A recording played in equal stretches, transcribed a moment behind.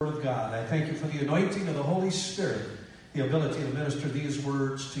of God. I thank you for the anointing of the Holy Spirit, the ability to minister these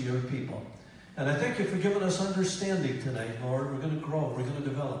words to your people. And I thank you for giving us understanding tonight, Lord. We're going to grow. We're going to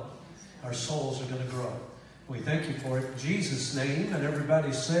develop. Our souls are going to grow. We thank you for it in Jesus' name. And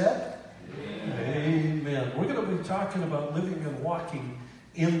everybody said, Amen. Amen. We're going to be talking about living and walking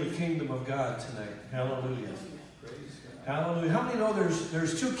in the kingdom of God tonight. Hallelujah. Hallelujah. How many know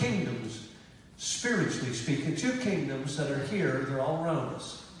there's two kingdoms, spiritually speaking, two kingdoms that are here. They're all around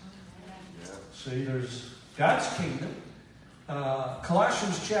us. See, there's God's kingdom.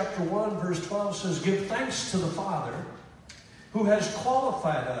 Colossians chapter 1, verse 12 says, give thanks to the Father who has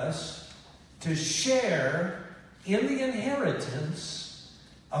qualified us to share in the inheritance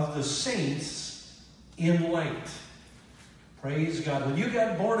of the saints in light. Praise God. When you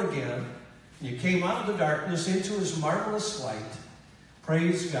got born again, you came out of the darkness into his marvelous light.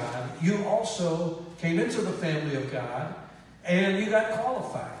 Praise God. You also came into the family of God, and you got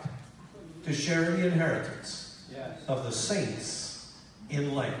qualified to share in the inheritance of the saints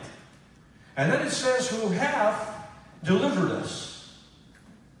in light. And then it says, who have delivered us.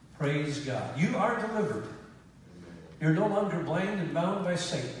 Praise God. You are delivered. You're no longer blind and bound by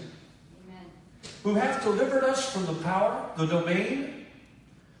Satan. Amen. Who have delivered us from the power, the domain,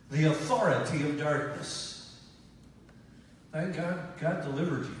 the authority of darkness. Thank God, God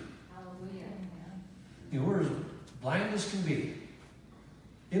delivered you. Hallelujah. You were as blind as can be.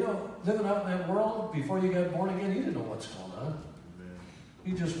 You know, living out in that world, before you got born again, you didn't know what's going on.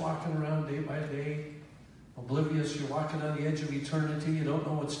 You're just walking around day by day, oblivious. You're walking on the edge of eternity. You don't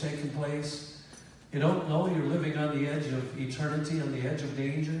know what's taking place. You don't know you're living on the edge of eternity, on the edge of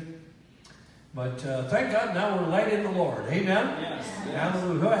danger. But thank God now we're light in the Lord. Amen? Yes.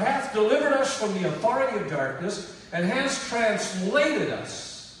 Hallelujah. Who hath delivered us from the authority of darkness and has translated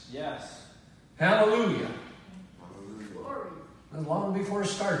us. Yes. Hallelujah. And long before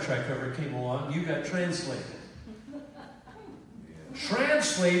Star Trek ever came along, you got translated.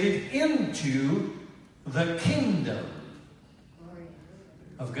 Translated into the kingdom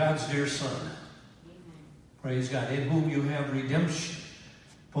of God's dear Son. Praise God. In whom you have redemption.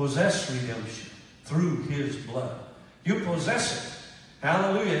 Possess redemption through his blood. You possess it.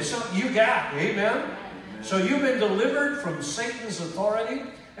 Hallelujah. It's something you got. Amen? So you've been delivered from Satan's authority,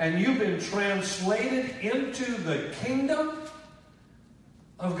 and you've been translated into the kingdom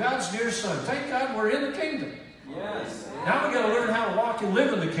of God's dear Son. Thank God we're in the kingdom. Yes. Now we've got to learn how to walk and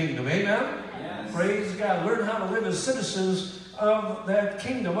live in the kingdom. Amen? Yes. Praise God. Learn how to live as citizens of that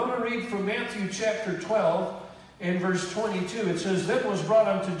kingdom. I'm going to read from Matthew chapter 12 in verse 22. It says, then was brought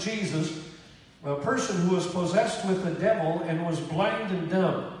unto Jesus a person who was possessed with the devil and was blind and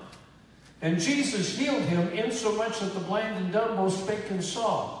dumb. And Jesus healed him, insomuch that the blind and dumb both spake and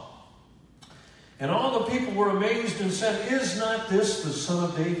saw. And all the people were amazed and said, is not this the Son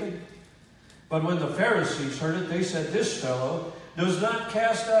of David? But when the Pharisees heard it, they said, this fellow does not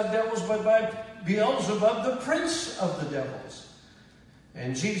cast out devils, but by Beelzebub, the prince of the devils.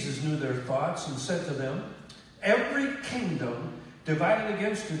 And Jesus knew their thoughts and said to them, every kingdom divided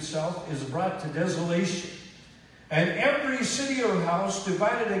against itself is brought to desolation. And every city or house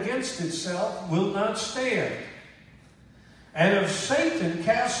divided against itself will not stand. And if Satan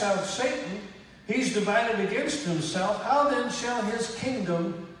casts out Satan, he's divided against himself. How then shall his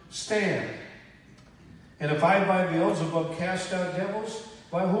kingdom stand? And if I by Beelzebub cast out devils,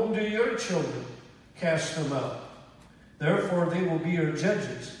 by whom do your children cast them out? Therefore they will be your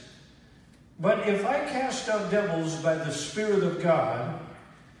judges. But if I cast out devils by the Spirit of God,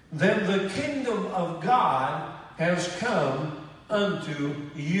 then the kingdom of God has come unto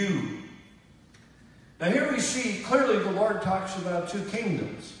you. Now here we see clearly the Lord talks about two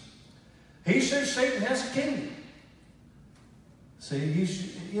kingdoms. He says Satan has a kingdom. See,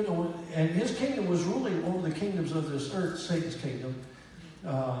 he's, and his kingdom was ruling over the kingdoms of this earth, Satan's kingdom,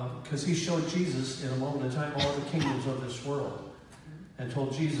 because he showed Jesus in a moment of time all the kingdoms of this world. And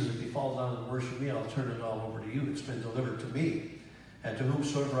told Jesus, if you fall down and worship me, I'll turn it all over to you. It's been delivered to me. And to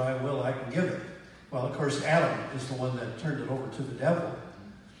whomsoever I will, I can give it. Well, of course, Adam is the one that turned it over to the devil.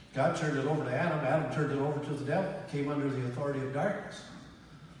 God turned it over to Adam. Adam turned it over to the devil. Came under the authority of darkness.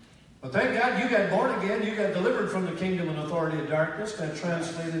 But thank God you got born again. You got delivered from the kingdom and authority of darkness. Got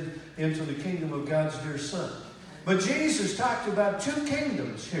translated into the kingdom of God's dear Son. But Jesus talked about two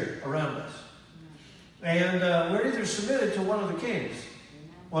kingdoms here around us. And we're either submitted to one of the kings.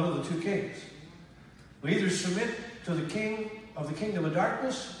 One of the two kings. We either submit to the king of the kingdom of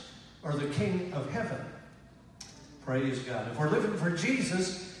darkness or the king of heaven. Praise God. If we're living for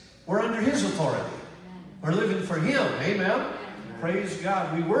Jesus, we're under his authority. We're living for him. Amen? Praise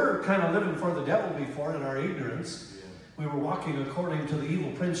God. We were kind of living for the devil before in our ignorance. We were walking according to the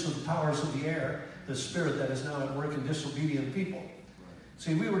evil prince of the powers of the air, the spirit that is now at work in disobedient people.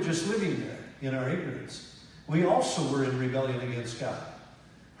 See, we were just living there in our ignorance. We also were in rebellion against God,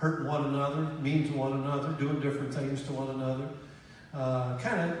 hurting one another, mean to one another, doing different things to one another,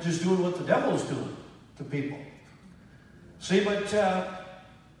 kind of just doing what the devil's doing to people. See, but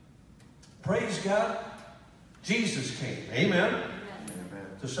praise God, Jesus came. Amen? Amen.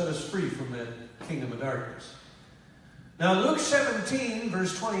 To set us free from that kingdom of darkness. Now, Luke 17,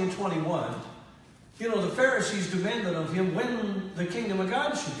 verse 20 and 21, the Pharisees demanded of him when the kingdom of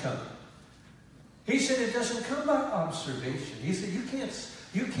God should come. He said it doesn't come by observation. He said you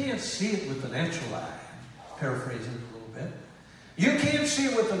can't see it with the natural eye. Paraphrasing it a little bit. You can't see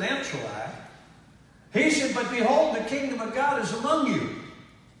it with the natural eye. He said, but behold, the kingdom of God is among you.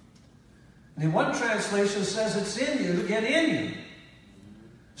 And in one translation says it's in you, to get in you.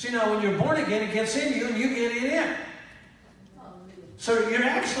 See, now when you're born again, it gets in you and you get it in. So you're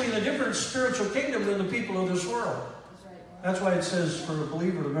actually in a different spiritual kingdom than the people of this world. That's why it says for a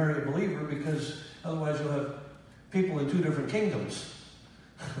believer to marry a believer, because otherwise you'll have people in two different kingdoms.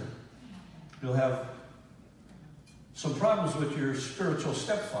 You'll have some problems with your spiritual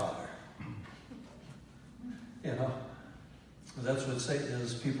stepfather. That's what Satan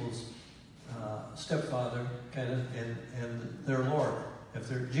is, people's stepfather and their Lord. If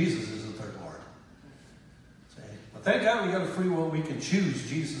Jesus isn't their Lord. But thank God we got a free will. We can choose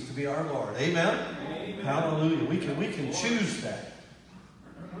Jesus to be our Lord. Amen? Amen. Hallelujah. We can choose that.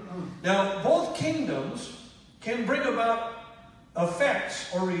 Now, both kingdoms can bring about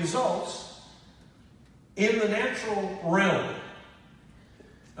effects or results in the natural realm.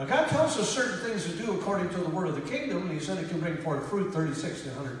 Now, God tells us certain things to do according to the word of the kingdom, and he said it can bring forth fruit 30, 60,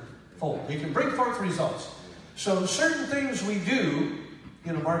 100-fold. He can bring forth results. So certain things we do,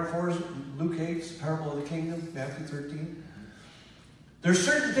 Mark 4, Luke 8, parable of the kingdom, Matthew 13. There's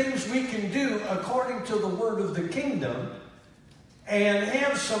certain things we can do according to the word of the kingdom and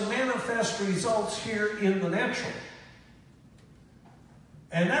have some manifest results here in the natural.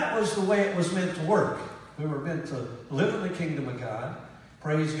 And that was the way it was meant to work. We were meant to live in the kingdom of God,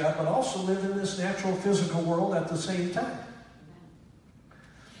 praise God, but also live in this natural physical world at the same time.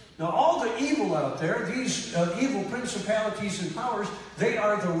 Now, all the evil out there, these evil principalities and powers, they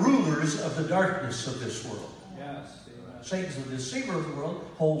are the rulers of the darkness of this world. Yes. Satan's the deceiver of the world,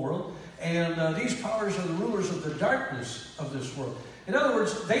 whole world, and these powers are the rulers of the darkness of this world. In other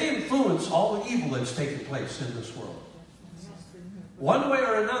words, they influence all the evil that's taking place in this world. One way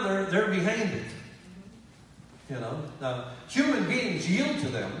or another, they're behind it. Now, human beings yield to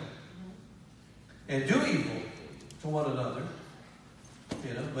them and do evil to one another.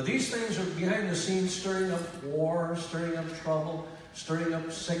 But these things are behind the scenes, stirring up war, stirring up trouble, stirring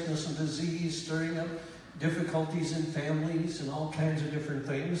up sickness and disease, stirring up difficulties in families and all kinds of different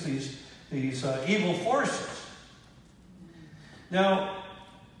things, these evil forces. Now,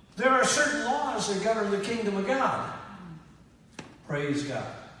 there are certain laws that govern the kingdom of God. Praise God.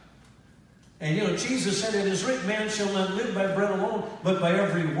 And Jesus said, it is written, man shall not live by bread alone, but by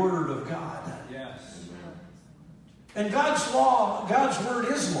every word of God. Yes. And God's law, God's word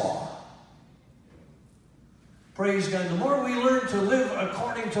is law. Praise God. The more we learn to live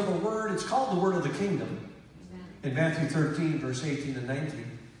according to the word, it's called the word of the kingdom. In Matthew 13, verse 18 and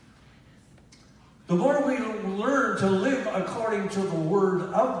 19. The more we learn to live according to the word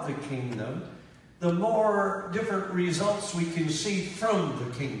of the kingdom, the more different results we can see from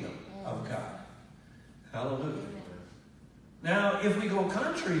the kingdom of God. Hallelujah. Now, if we go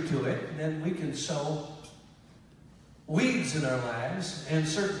contrary to it, then we can sow weeds in our lives, and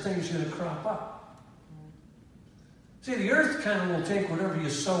certain things are going to crop up. See, the earth kind of will take whatever you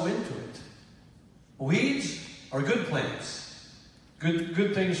sow into it. Weeds are good plants,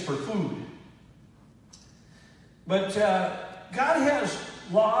 good things for food. But God has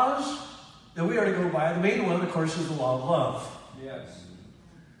laws that we are to go by. The main one, of course, is the law of love. Yes.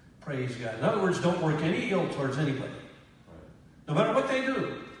 Praise God. In other words, don't work any ill towards anybody. Right. No matter what they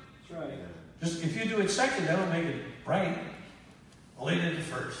do. That's right. Just if you do it second, that'll make it right. Only did it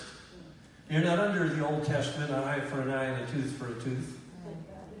first. You're not under the Old Testament, an eye for an eye and a tooth for a tooth.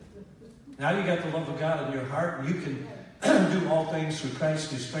 Now you got the love of God in your heart, and you can do all things through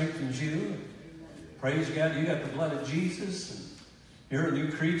Christ who strengthens you. Praise God, you got the blood of Jesus, and you're a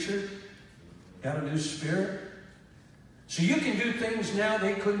new creature. Got a new spirit. So you can do things now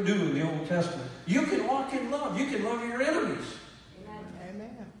they couldn't do in the Old Testament. You can walk in love. You can love your enemies.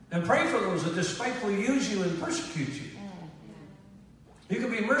 Amen. And pray for those that despitefully use you and persecute you. You can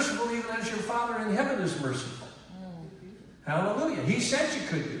be merciful even as your Father in heaven is merciful. Hallelujah. He said you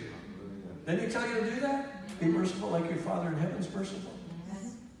could do. Didn't he tell you to do that? Be merciful like your Father in heaven is merciful.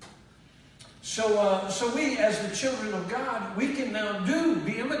 So we, as the children of God, we can now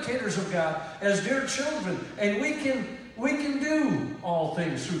be imitators of God as dear children, and we can do all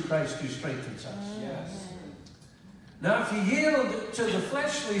things through Christ who strengthens us. Yes. Now, if you yield to the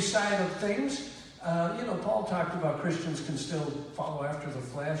fleshly side of things, Paul talked about Christians can still follow after the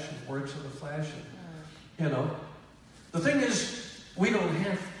flesh and works of the flesh. And, the thing is, we don't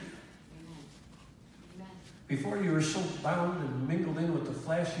have to. Before you were so bound and mingled in with the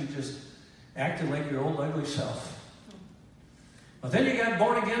flesh, you just acted like your old ugly self. But then you got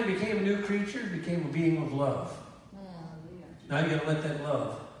born again, became a new creature, became a being of love. Now you got to let that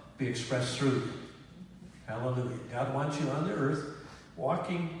love be expressed through you. Hallelujah. God wants you on the earth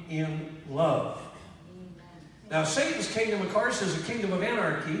walking in love. Now Satan's kingdom, of course, is a kingdom of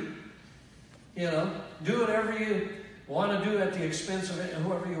anarchy. Do whatever you want to do at the expense of it, and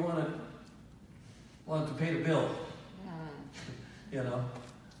whoever you want to pay the bill.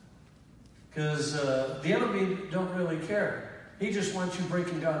 Because the enemy don't really care. He just wants you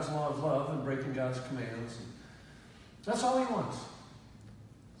breaking God's law of love and breaking God's commands. That's all he wants.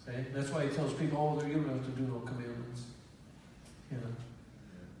 See? That's why he tells people, you don't have to do no commandments.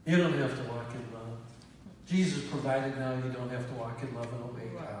 You don't have to walk in love. Jesus provided now you don't have to walk in love and obey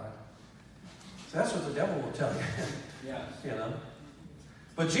God. So that's what the devil will tell you. Yes.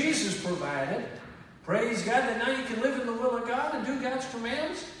 But Jesus provided, praise God, that now you can live in the will of God and do God's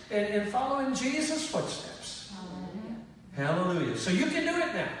commands and follow in Jesus' footsteps. Hallelujah. So you can do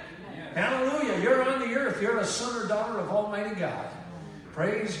it now. Yes. Hallelujah. You're on the earth. You're a son or daughter of Almighty God.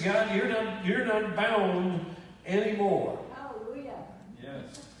 Praise God. You're not bound anymore. Hallelujah.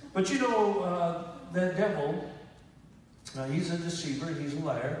 Yes. But the devil, he's a deceiver. He's a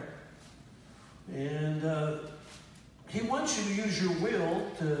liar. And he wants you to use your will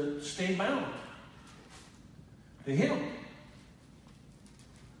to stay bound to him.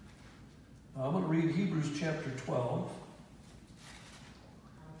 I'm going to read Hebrews chapter 12.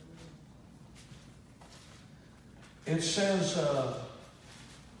 It says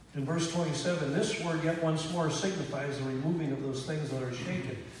in verse 27, this word yet once more signifies the removing of those things that are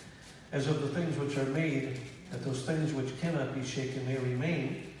shaken, as of the things which are made, that those things which cannot be shaken may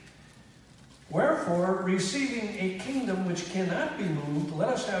remain. Wherefore, receiving a kingdom which cannot be moved, let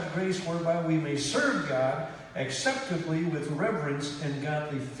us have grace whereby we may serve God acceptably with reverence and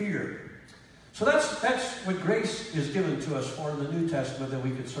godly fear. So that's what grace is given to us for in the New Testament, that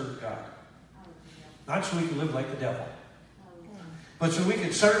we could serve God. Not so we can live like the devil, but so we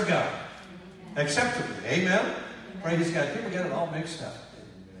can serve God acceptably. Amen? Praise God. People get it all mixed up.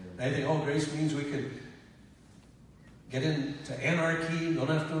 They think, grace means we could get into anarchy, don't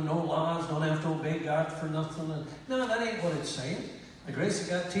have to know laws, don't have to obey God for nothing. No, that ain't what it's saying. The grace of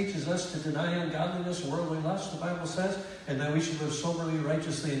God teaches us to deny ungodliness, worldly lust, the Bible says, and that we should live soberly,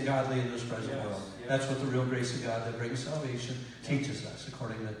 righteously, and godly in this present world. Yes. That's what the real grace of God that brings salvation teaches us,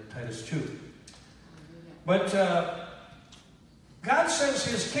 according to Titus 2. But God says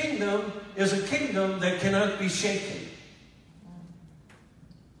his kingdom is a kingdom that cannot be shaken.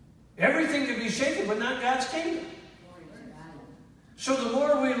 Everything can be shaken, but not God's kingdom. So the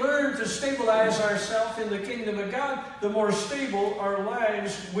more we learn to stabilize ourselves in the kingdom of God, the more stable our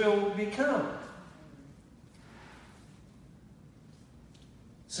lives will become.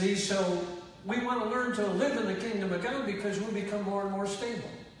 See, so we want to learn to live in the kingdom of God because we become more and more stable.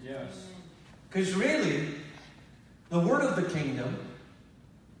 Yes. Because really, the word of the kingdom,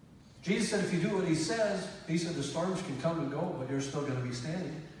 Jesus said if you do what he says, he said the storms can come and go, but you're still going to be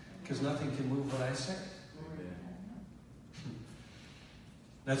standing because nothing can move what I say.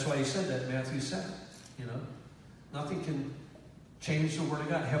 That's why he said that in Matthew 7. Nothing can change the word of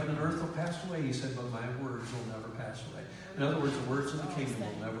God. Heaven and earth will pass away, he said, but my words will never pass away. In other words, the words of the kingdom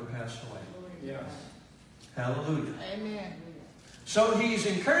will never pass away. Yes. Hallelujah. Amen. So he's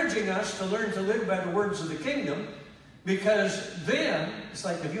encouraging us to learn to live by the words of the kingdom, because then, it's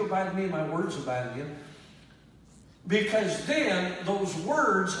like, if you abide in me, my words abide in you. Because then, those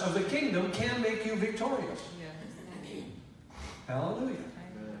words of the kingdom can make you victorious. Hallelujah.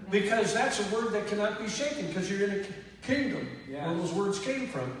 Because that's a word that cannot be shaken, because you're in a kingdom where those words came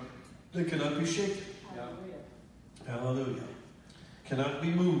from. They cannot be shaken. Hallelujah. Cannot be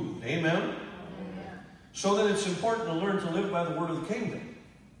moved. Amen? Amen? So then it's important to learn to live by the word of the kingdom.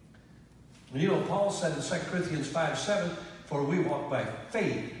 And Paul said in 2 Corinthians 5:7, for we walk by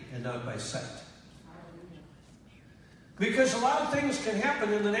faith and not by sight. Because a lot of things can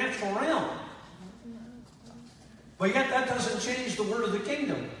happen in the natural realm. But yet that doesn't change the word of the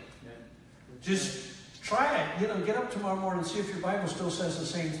kingdom. Just try it. Get up tomorrow morning and see if your Bible still says the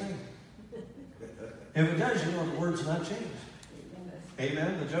same thing. If it does, you know the word's not changed.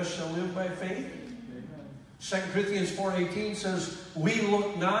 Amen. The just shall live by faith. 2 Corinthians 4:18 says, we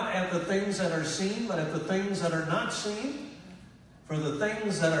look not at the things that are seen, but at the things that are not seen. For the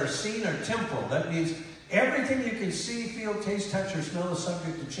things that are seen are temporal. That means everything you can see, feel, taste, touch, or smell is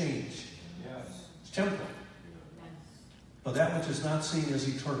subject to change. Yes. It's temporal. But that which is not seen is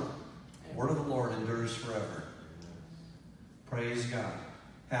eternal. The word of the Lord endures forever. Praise God.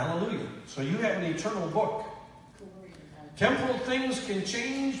 Hallelujah. So you have an eternal book. Temporal things can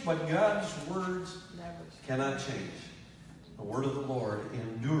change, but God's words cannot change. The word of the Lord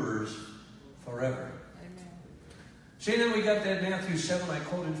endures forever. Amen. See, then we got that Matthew 7 I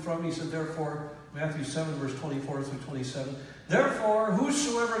quoted from. He said, therefore, Matthew 7, verse 24 through 27. Therefore,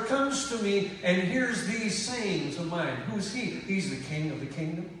 whosoever comes to me and hears these sayings of mine. Who's he? He's the king of the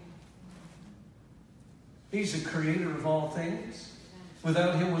kingdom. He's the creator of all things.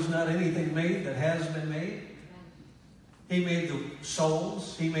 Without him was not anything made that has been made. He made the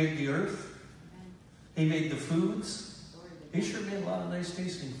souls. He made the earth. He made the foods. He sure made a lot of nice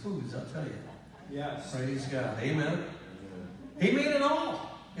tasting foods, I'll tell you. Yes. Praise God. Amen. He made it all.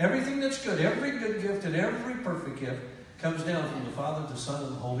 Everything that's good, every good gift and every perfect gift comes down from the Father, the Son,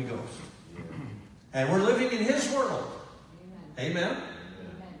 and the Holy Ghost. And we're living in his world. Amen.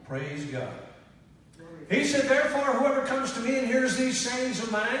 Praise God. He said, therefore, whoever comes to me and hears these sayings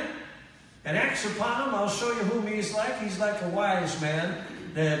of mine and acts upon them, I'll show you whom he's like. He's like a wise man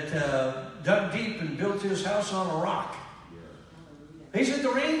that dug deep and built his house on a rock. He said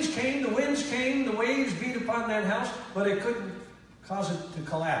the rains came, the winds came, the waves beat upon that house, but it couldn't cause it to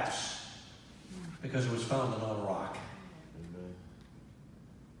collapse because it was founded on a rock.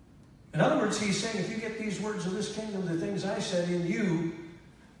 In other words, he's saying, if you get these words of this kingdom, the things I said in you,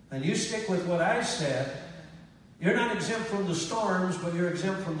 and you stick with what I said, you're not exempt from the storms, but you're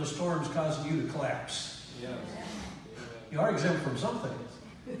exempt from the storms causing you to collapse. Yes. You are exempt from something.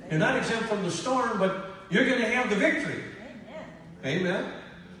 You're not exempt from the storm, but you're going to have the victory. Amen.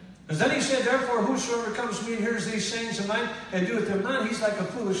 Because then he said, therefore, whosoever comes to me and hears these sayings of mine and doeth them not, he's like a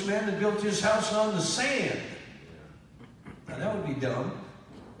foolish man that built his house on the sand. Now, that would be dumb.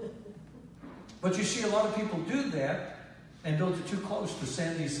 But you see, a lot of people do that and build it too close to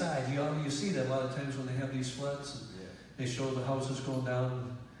sandy side. You see that a lot of times when they have these floods. And they show the houses going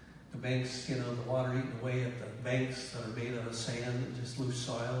down the banks, the water eating away at the banks that are made out of sand and just loose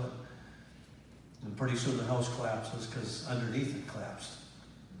soil. And pretty soon the house collapses because underneath it collapsed.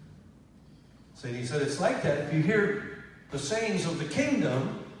 So he said it's like that. If you hear the sayings of the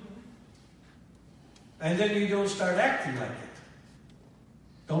kingdom and then you don't start acting like it.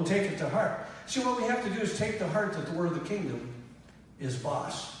 Don't take it to heart. See, what we have to do is take to heart that the word of the kingdom is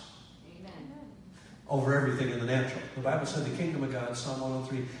boss. Amen. Over everything in the natural. The Bible said the kingdom of God, Psalm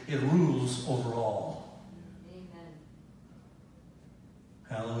 103, it rules over all. Amen.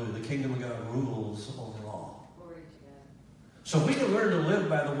 Hallelujah. The kingdom of God rules over all. Glory to God. So if we can learn to live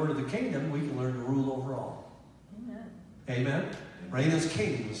by the word of the kingdom, we can learn to rule over all. Amen. Amen. Reign as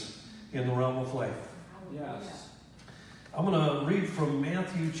kings in the realm of life. Yes. I'm going to read from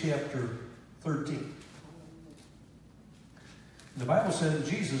Matthew chapter 13. The Bible said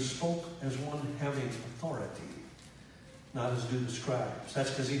Jesus spoke as one having authority, not as do the scribes.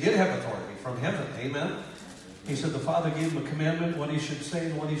 That's because he did have authority from heaven. Amen. He said the Father gave him a commandment, what he should say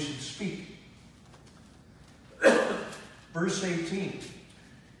and what he should speak. Verse 18.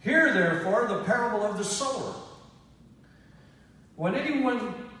 Hear therefore the parable of the sower. When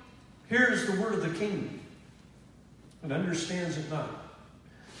anyone hears the word of the kingdom and understands it not.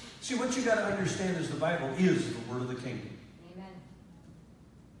 See, what you got to understand is the Bible is the word of the kingdom. Amen.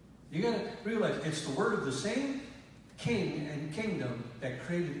 You got to realize it's the word of the same king and kingdom that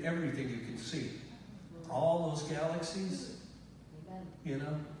created everything you can see. All those galaxies,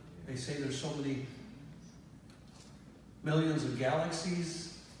 Amen. They say there's so many millions of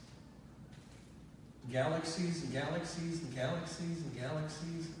galaxies. Galaxies and galaxies and galaxies and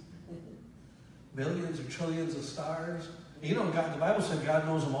galaxies. Billions or trillions of stars. God, the Bible said God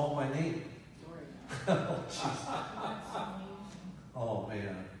knows them all by name. Oh,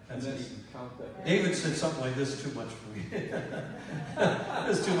 man. That's neat. David said something like this, too much for me.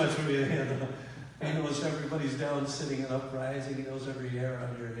 It's too much for me to handle. He knows everybody's down, sitting, and uprising. He knows every hair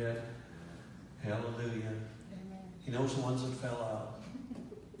on your head. Hallelujah. He knows the ones that fell out.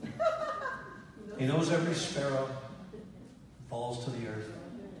 He knows every sparrow falls to the earth.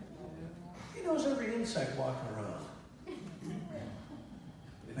 He knows every insect walking around.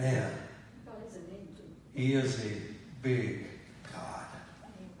 Man, he is a big God.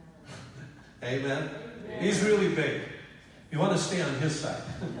 Amen. He's really big. You want to stay on his side.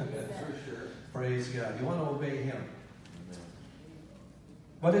 Praise God. You want to obey him.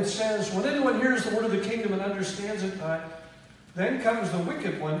 But it says, when anyone hears the word of the kingdom and understands it not, then comes the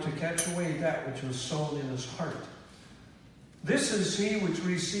wicked one to catch away that which was sown in his heart. This is he which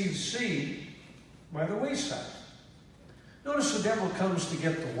receives seed by the wayside. Notice the devil comes to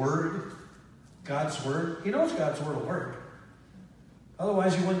get the word, God's word. He knows God's word will work.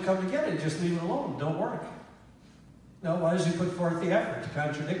 Otherwise he wouldn't come to get it. Just leave it alone. Don't work. No, why does he put forth the effort to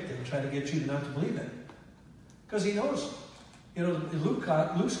contradict it and try to get you not to believe it? Because he knows. You know, in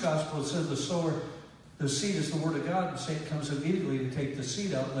Luke's gospel, it says the seed is the word of God, and Satan comes immediately to take the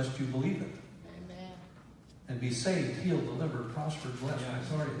seed out lest you believe it. Amen. And be saved, healed, delivered, prospered, blessed,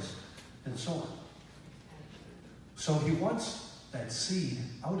 victorious, and so on. So he wants that seed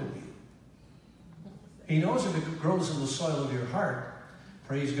out of you. He knows if it grows in the soil of your heart,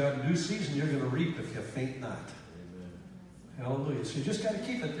 praise God, in due season you're going to reap if you faint not. Amen. Hallelujah. So you just got to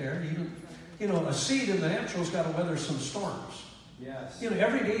keep it there. Even, you know, a seed in the natural's got to weather some storms. Yes. You know,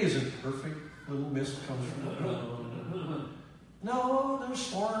 every day isn't perfect. Little mist comes from the ground. No, there's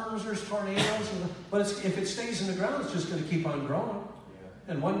storms, there's tornadoes. But if it stays in the ground, it's just going to keep on growing.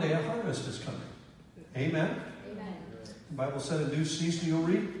 And one day a harvest is coming. Amen? Amen. The Bible said in due season you'll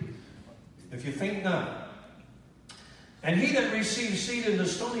reap if you faint not. And he that receives seed in the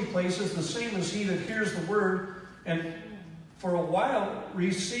stony places, the same as he that hears the word, and for a while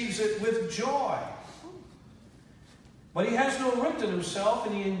receives it with joy. But he has no root in himself,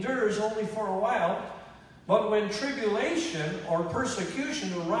 and he endures only for a while. But when tribulation or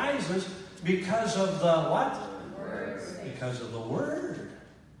persecution arises because of the what? Because of the word.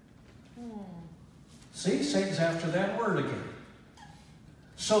 See, Satan's after that word again.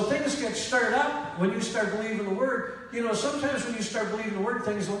 So things get stirred up when you start believing the word. You know, sometimes when you start believing the word,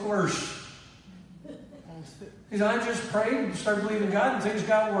 things look worse. You know, I just prayed and started believing God, and things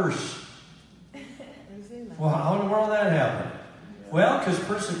got worse. Well, how in the world did that happen? Well, because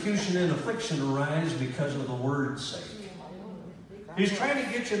persecution and affliction arise because of the word's sake. He's trying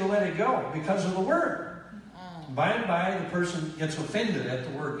to get you to let it go because of the word. By and by, the person gets offended at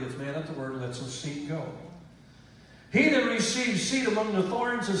the word, gets mad at the word, lets the seed go. He that receives seed among the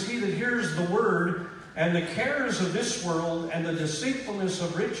thorns is he that hears the word, and the cares of this world and the deceitfulness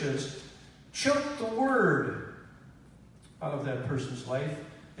of riches choke the word out of that person's life,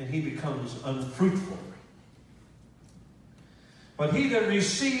 and he becomes unfruitful. But he that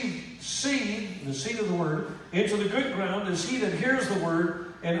received seed, the seed of the word, into the good ground is he that hears the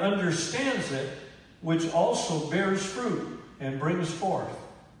word and understands it, which also bears fruit and brings forth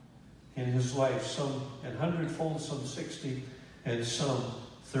in his life some 100-fold, some 60, and some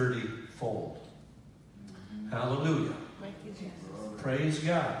 30-fold. Hallelujah. Praise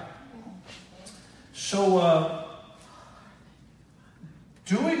God. So,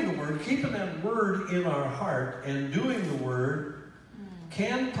 doing the word, keeping that word in our heart and doing the word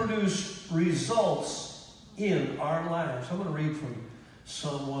can produce results in our lives. I'm going to read from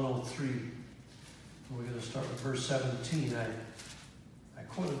Psalm 103. We're going to start with verse 17. I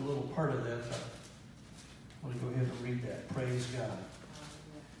quoted a little part of that. I want to go ahead and read that. Praise God.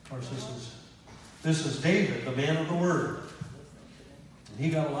 Of course, this is David, the man of the word. And he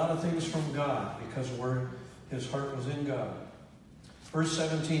got a lot of things from God because where his heart was in God. Verse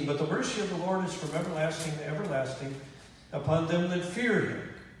 17, but the mercy of the Lord is from everlasting to everlasting upon them that fear him,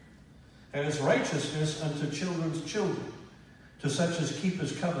 and his righteousness unto children's children, to such as keep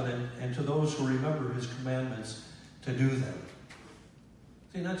his covenant, and to those who remember his commandments to do them.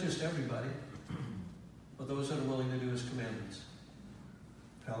 See, not just everybody, but those that are willing to do his commandments.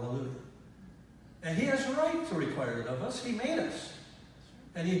 Hallelujah. And he has a right to require it of us. He made us.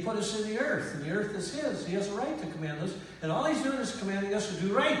 And he put us in the earth, and the earth is his. He has a right to command us, and all he's doing is commanding us to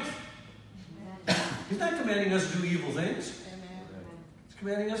do right. He's not commanding us to do evil things. He's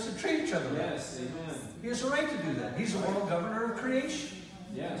commanding us to treat each other right. Yes, amen. He has a right to do that. He's the moral governor of creation.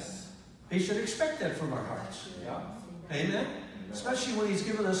 Yes. He should expect that from our hearts. Yeah. Amen? Especially when he's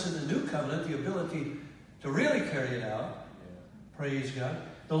given us in the new covenant the ability to really carry it out. Praise God.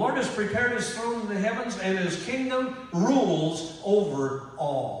 The Lord has prepared his throne in the heavens, and his kingdom rules over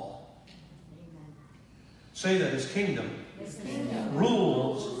all. Say that, his kingdom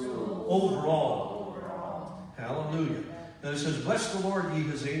rules over all. Hallelujah. Then it says, bless the Lord, ye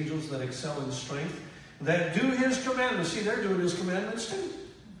his angels that excel in strength, that do his commandments. See, they're doing his commandments too.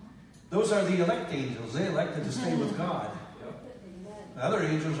 Those are the elect angels. They elected to stay with God. The other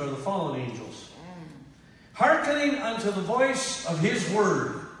angels are the fallen angels. Hearkening unto the voice of his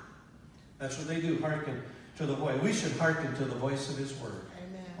word. That's what they do, hearken to the voice. We should hearken to the voice of his word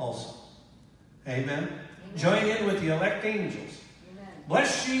also. Amen. Join in with the elect angels.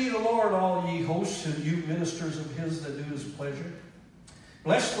 Bless ye the Lord, all ye hosts, and you ministers of his that do his pleasure.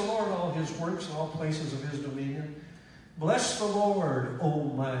 Bless the Lord, all his works, and all places of his dominion. Bless the Lord, O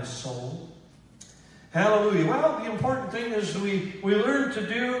my soul. Hallelujah. Well, the important thing is we learn to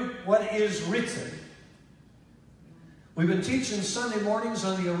do what is written. We've been teaching Sunday mornings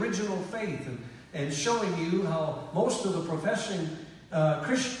on the original faith and showing you how most of the professing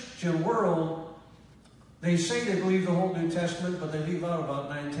Christian world, they say they believe the whole New Testament, but they leave out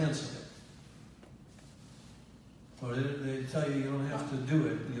about 9/10 of it. Or they tell you don't have to do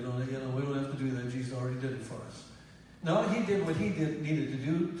it. We don't have to do that. Jesus already did it for us. No, he did what he needed to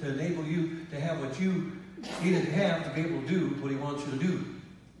do to enable you to have what you needed to have to be able to do what he wants you to do.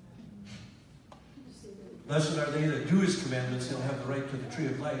 Blessed are they that do his commandments. They'll have the right to the tree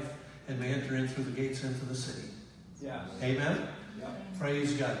of life and may enter in through the gates into the city. Yes. Amen? Yep.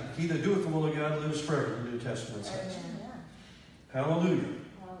 Praise God. He that doeth the will of God lives forever, the New Testament says. Hallelujah.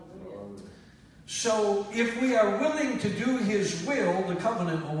 So, if we are willing to do his will, the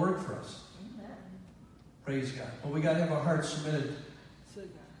covenant will work for us. Praise God. But we got to have our hearts submitted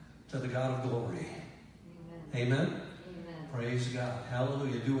to the God of glory. Amen? Amen? Praise God.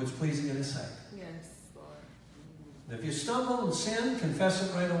 Hallelujah. Do what's pleasing in his sight. Yes, Lord. If you stumble and sin, confess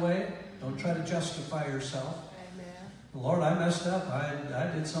it right away. Don't try to justify yourself. Amen. Lord, I messed up. I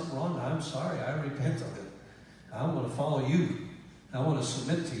did something wrong. I'm sorry. I repent of it. I want to follow you. I want to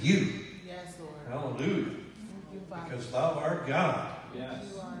submit to you. Yes, Lord. Hallelujah. Thank you, Father. Because thou art God. Yes.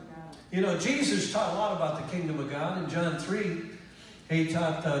 You are God. You know, Jesus taught a lot about the kingdom of God. In John 3, he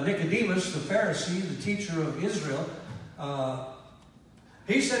taught Nicodemus, the Pharisee, the teacher of Israel.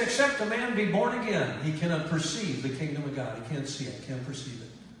 He said, except a man be born again, he cannot perceive the kingdom of God. He can't see it, can't perceive it.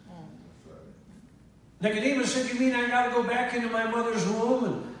 Nicodemus said, you mean I got to go back into my mother's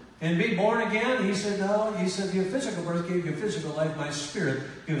womb and be born again? He said, no. He said, your physical birth gave you physical life. My spirit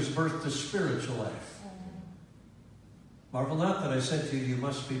gives birth to spiritual life. Marvel not that I said to you, you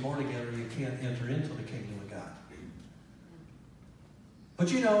must be born again or you can't enter into the kingdom of God.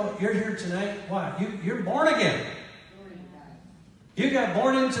 But you know, you're here tonight. Why? You're born again. You got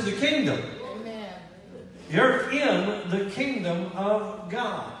born into the kingdom. Amen. You're in the kingdom of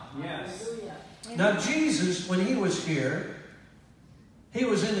God. Yes. Now, Jesus, when he was here, he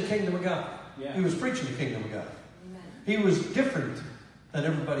was in the kingdom of God. Yeah. He was preaching the kingdom of God. Amen. He was different than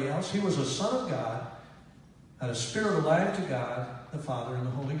everybody else. He was a son of God, had a spirit alive to God, the Father and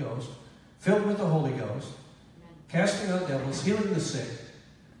the Holy Ghost, filled with the Holy Ghost, casting out devils, healing the sick,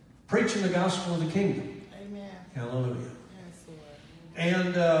 preaching the gospel of the kingdom. Amen. Hallelujah. Yes, Lord.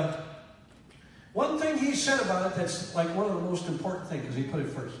 And one thing he said about it that's like one of the most important things, because he put it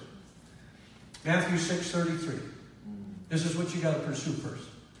first. Matthew 6:33. This is what you got to pursue first.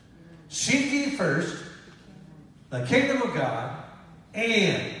 Seek ye first the kingdom of God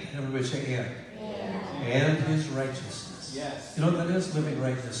and, everybody say and his righteousness. Yes. You know what that is? Living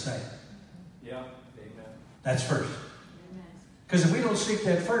right in his sight. Yeah. Amen. That's first. Because if we don't seek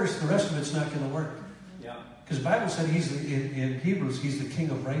that first, the rest of it's not going to work. Yeah. Because the Bible said in Hebrews, he's the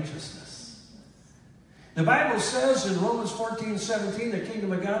king of righteousness. The Bible says in Romans 14:17, the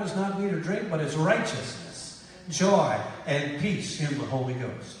kingdom of God is not meat or drink, but it's righteousness, joy, and peace in the Holy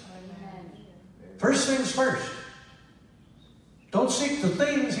Ghost. First things first. Don't seek the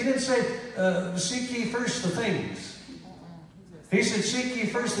things. He didn't say, seek ye first the things. He said, seek ye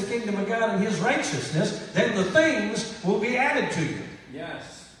first the kingdom of God and his righteousness, then the things will be added to you.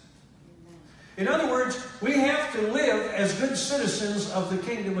 Yes. In other words, we have to live as good citizens of the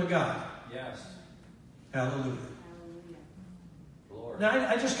kingdom of God. Yes. Hallelujah. Lord. Now,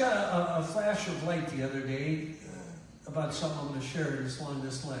 I just got a flash of light the other day about something I'm going to share along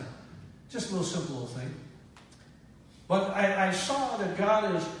this line. Just a little simple little thing. But I saw that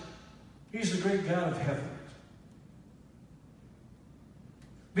God he's the great God of heaven.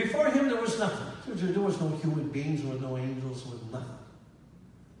 Before him, there was nothing. There was no human beings, there was no angels, there was nothing.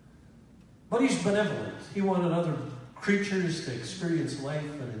 But he's benevolent. He wanted other creatures to experience life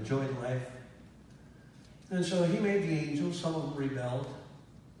and enjoy life. And so he made the angels. Some of them rebelled,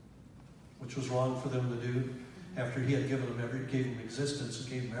 which was wrong for them to do after he had given them gave them existence and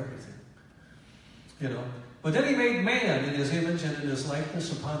gave them everything. You know. But then he made man in his image and in his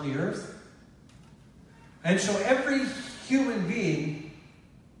likeness upon the earth. And so every human being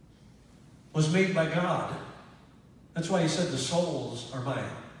was made by God. That's why he said the souls are mine.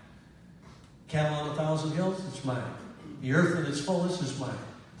 Cattle on 1,000 hills, it's mine. The earth in its fullness is mine.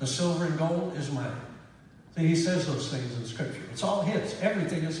 The silver and gold is mine. See, he says those things in Scripture. It's all his.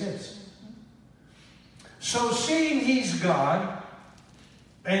 Everything is his. So seeing he's God,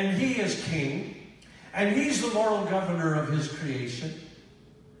 and he is king, and he's the moral governor of his creation,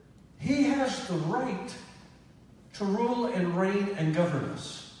 He has the right to rule and reign and govern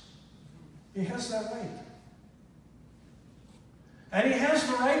us. He has that right. And he has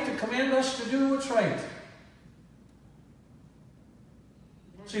the right to command us to do what's right.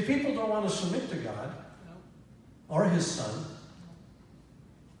 See, people don't want to submit to God or his Son.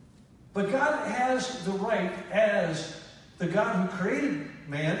 But God has the right, as the God who created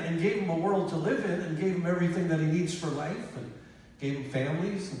man and gave him a world to live in and gave him everything that he needs for life, and gave him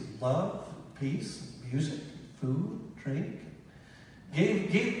families and love, and peace, and music, and food, drink.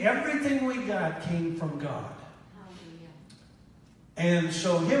 Gave everything we got came from God. And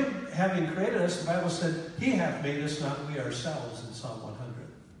so him having created us, the Bible said, he hath made us, not we ourselves, in Psalm 100.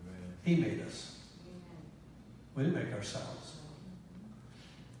 He made us. We didn't make ourselves.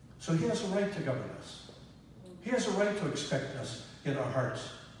 So he has a right to govern us. He has a right to expect us in our hearts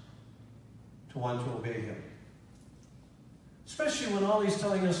to want to obey him. Especially when all he's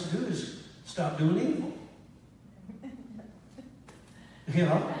telling us to do is stop doing evil. You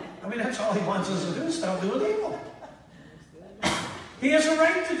know? I mean, that's all he wants us to do, is stop doing evil. He has a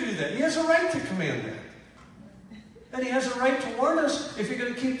right to do that. He has a right to command that. And he has a right to warn us, if you're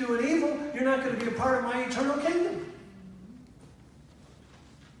going to keep doing evil, you're not going to be a part of my eternal kingdom.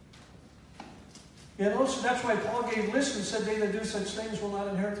 You know, so that's why Paul gave lists and said, they that do such things will not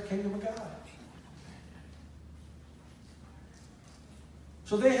inherit the kingdom of God.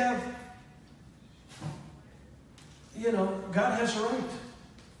 So they have, you know, God has a right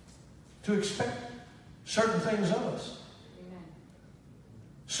to expect certain things of us.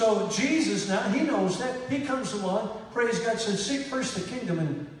 So Jesus, now, he knows that. He comes along, praise God, says, seek first the kingdom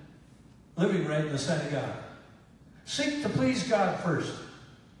and living right in the sight of God. Seek to please God first.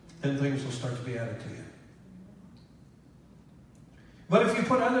 Then things will start to be added to you. But if you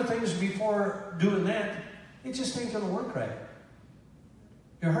put other things before doing that, it just ain't going to work right.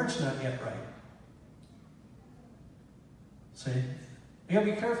 Your heart's not yet right. See? You got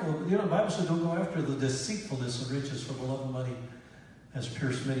to be careful. You know, the Bible says don't go after the deceitfulness of riches, for the love of money has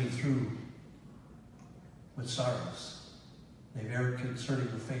pierced many through with sorrows. They've erred concerning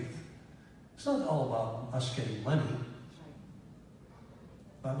the faith. It's not all about us getting money.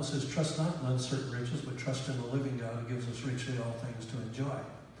 The Bible says, trust not in uncertain riches, but trust in the living God who gives us richly all things to enjoy.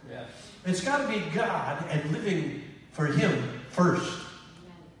 Yes. It's got to be God and living for him first.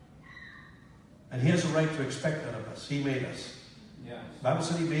 And he has a right to expect that of us. He made us. Yes. The Bible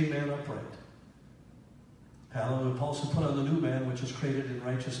said he made man upright. Hallelujah. Paul said, put on the new man, which is created in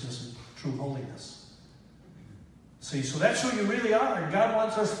righteousness and true holiness. See, so that's who you really are. God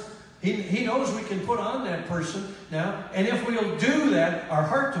wants us, he knows we can put on that person now. And if we'll do that, our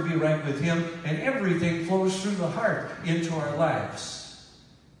heart to be right with him, and everything flows through the heart into our lives.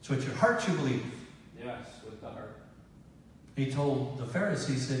 So it's your heart you believe. Yes, with the heart. He told the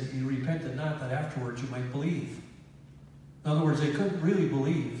Pharisees that you repented not, that afterwards you might believe. In other words, they couldn't really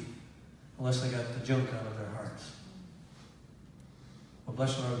believe unless they got the junk out of their hearts. But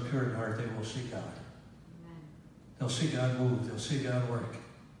blessed are the pure in heart, they will see God. Amen. They'll see God move. They'll see God work.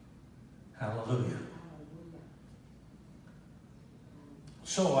 Hallelujah.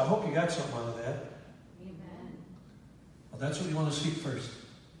 So I hope you got something out of that. Amen. Well, that's what you want to seek first.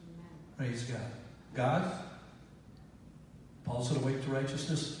 Amen. Praise God. God, Paul said, awake to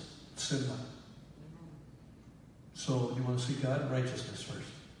righteousness, sin not. So you want to seek God and righteousness first.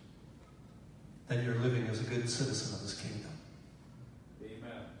 Then you're living as a good citizen of his kingdom.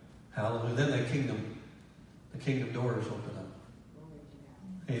 Amen. Hallelujah. Then the kingdom doors open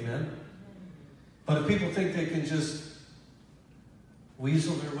up. Amen. But if people think they can just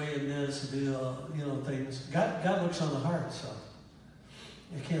weasel their way in this and do things, God looks on the heart. So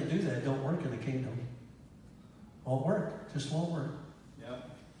you can't do that. Don't work in the kingdom. Won't work. Just won't work. Yep.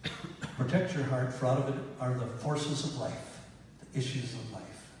 Protect your heart, for out of it are the forces of life, the issues of life.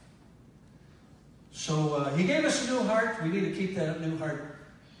 So he gave us a new heart. We need to keep that new heart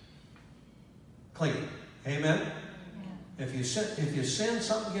clean. Amen? If you sin,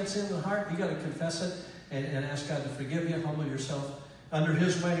 something gets in the heart, you got to confess it and ask God to forgive you. Humble yourself under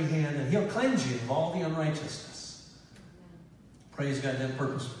his mighty hand, and he'll cleanse you of all the unrighteousness. Praise God. That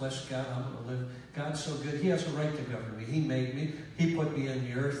purpose. Bless God. I'm going to live. God's so good. He has a right to govern me. He made me. He put me in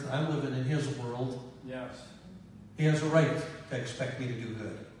the earth. I'm living in his world. Yes. He has a right to expect me to do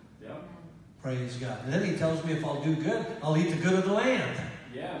good. Yep. Praise God. And then he tells me if I'll do good, I'll eat the good of the land.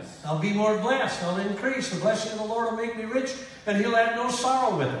 Yes. I'll be more blessed. I'll increase. The blessing of the Lord will make me rich, and he'll add no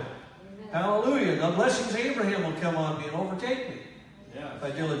sorrow with it. Amen. Hallelujah. The blessings of Abraham will come on me and overtake me. Yes. If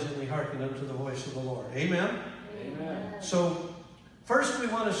I diligently hearken unto the voice of the Lord. Amen? Amen. So, first we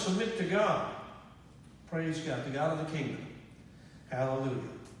want to submit to God. Praise God, the God of the kingdom. Hallelujah.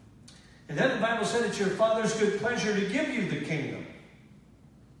 And then the Bible said it's your Father's good pleasure to give you the kingdom.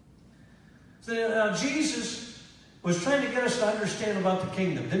 So, Jesus was trying to get us to understand about the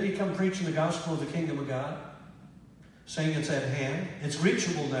kingdom. Didn't he come preaching the gospel of the kingdom of God? Saying it's at hand. It's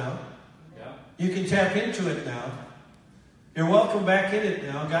reachable now. Yeah. You can tap into it now. You're welcome back in it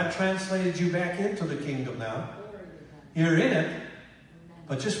now. God translated you back into the kingdom now. You're in it.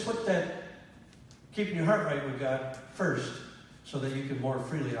 But just put that, keeping your heart right with God first, so that you can more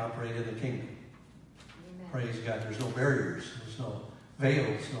freely operate in the kingdom. Amen. Praise God. There's no barriers. There's no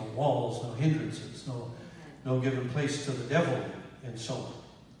veils, no walls, no hindrances, no given place to the devil, and so on.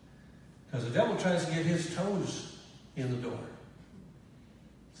 Because the devil tries to get his toes in the door.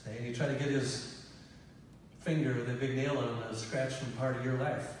 Say, he try to get his finger with a big nail on it and scratch some part of your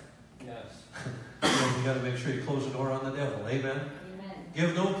life. Yes. You got to make sure you close the door on the devil. Amen? Amen.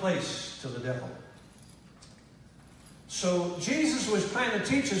 Give no place to the devil. So Jesus was trying to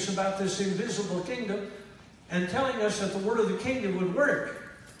teach us about this invisible kingdom and telling us that the word of the kingdom would work.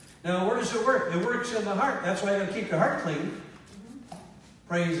 Now, where does it work? It works in the heart. That's why you got to keep your heart clean.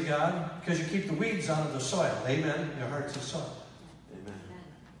 Praise God. Because you keep the weeds out of the soil. Amen. Your heart's the soil. Amen.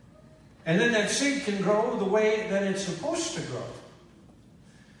 And then that seed can grow the way that it's supposed to grow.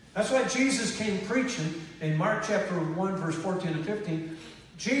 That's why Jesus came preaching in Mark chapter 1, verse 14 and 15.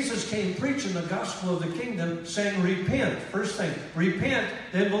 Jesus came preaching the gospel of the kingdom, saying, repent. First thing, repent,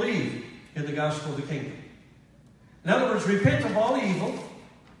 then believe in the gospel of the kingdom. In other words, repent of all evil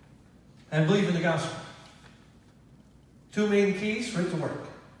and believe in the gospel. Two main keys for it to work.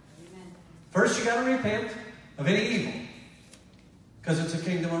 Amen. First, you got to repent of any evil, because it's a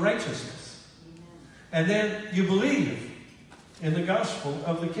kingdom of righteousness. Amen. And then you believe in the gospel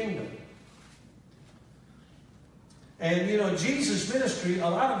of the kingdom. And you know, Jesus' ministry, a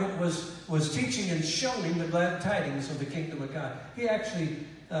lot of it was teaching and showing the glad tidings of the kingdom of God. He actually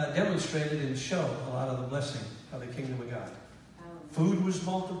demonstrated and showed a lot of the blessing of the kingdom of God. Food was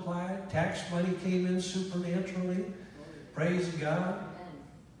multiplied. Tax money came in supernaturally. Praise God.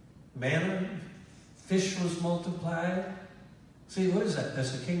 Manna, fish was multiplied. See, what is that?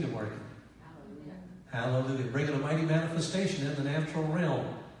 That's the kingdom working. Hallelujah. Hallelujah. Bringing a mighty manifestation in the natural realm.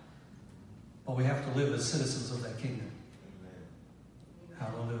 But we have to live as citizens of that kingdom.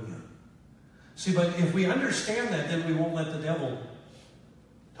 Hallelujah. See, but if we understand that, then we won't let the devil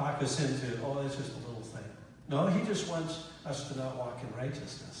talk us into, oh, it's just a little thing. No, he just wants us to not walk in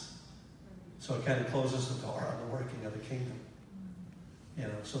righteousness. So it kind of closes the door on the working of the kingdom. You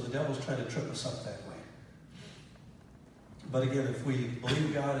know, so the devil's trying to trip us up that way. But again, if we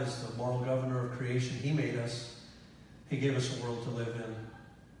believe God is the moral governor of creation, he made us. He gave us a world to live in.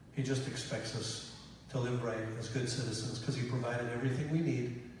 He just expects us to live right as good citizens because he provided everything we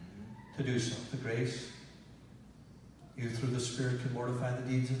need to do so. The grace. You, through the Spirit, can mortify the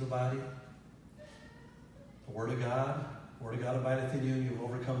deeds of the body. The Word of God. The Word of God abideth in you. You've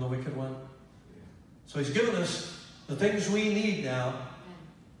overcome the wicked one. So he's given us the things we need now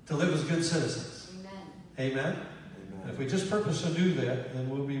to live as good citizens. Amen. Amen? And if we just purpose to do that, then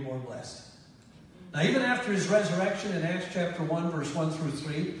we'll be more blessed. Now, even after his resurrection in Acts chapter 1, verse 1 through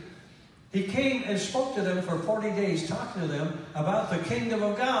 3, he came and spoke to them for 40 days, talking to them about the kingdom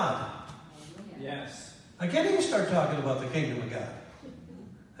of God. Hallelujah. Yes. Again, he started talking about the kingdom of God.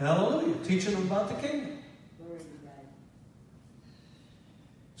 Hallelujah. Teaching them about the kingdom. Glory to God.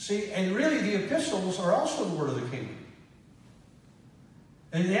 See, and really the epistles are also the word of the kingdom.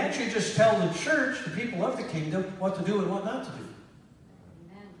 And they actually just tell the church, the people of the kingdom, what to do and what not to do.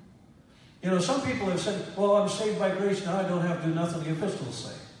 Amen. You know, some people have said, well, I'm saved by grace, now I don't have to do nothing the epistles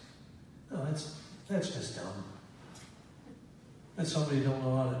say. No, that's just dumb. That's somebody who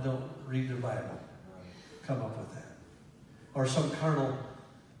don't read their Bible. Come up with that. Or some carnal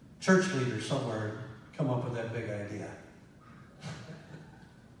church leader somewhere come up with that big idea.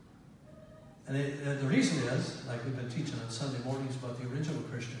 And the reason is, like we've been teaching on Sunday mornings about the original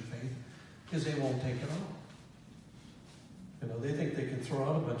Christian faith, is they won't take it on. You know, they think they can throw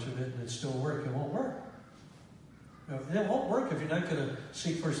out a bunch of it and it still work. It won't work. You know, it won't work if you're not going to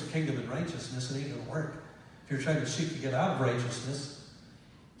seek first the kingdom and righteousness. It ain't going to work. If you're trying to seek to get out of righteousness,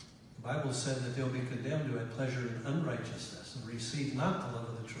 the Bible said that they'll be condemned who had pleasure in unrighteousness and receive not the love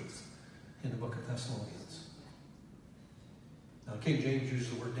of the truth in the book of Thessalonians. Now, King James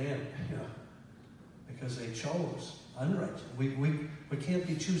used the word damn, because they chose unrighteousness. We can't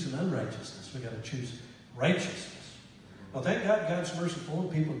be choosing unrighteousness. We got to choose righteousness. Well, thank God God's merciful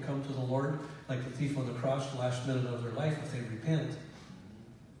and people come to the Lord like the thief on the cross the last minute of their life if they repent.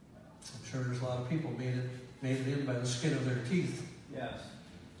 I'm sure there's a lot of people made it in by the skin of their teeth. Yes.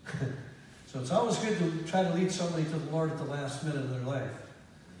 So it's always good to try to lead somebody to the Lord at the last minute of their life.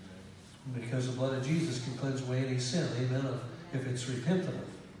 Because the blood of Jesus can cleanse away any sin. Amen. If it's repentant of.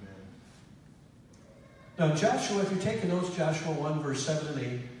 Now Joshua, if you're taking notes, Joshua 1 verse 7 and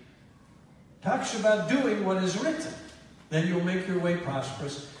 8, talks about doing what is written. Then you'll make your way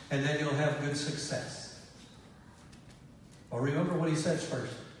prosperous, and then you'll have good success. Well, remember what he says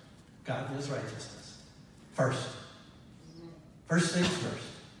first. God and his righteousness. First. First things first.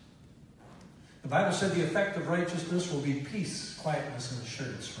 The Bible said the effect of righteousness will be peace, quietness, and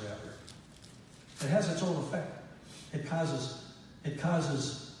assurance forever. It has its own effect. It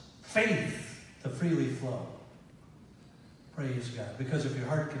causes faith to freely flow. Praise God. Because if your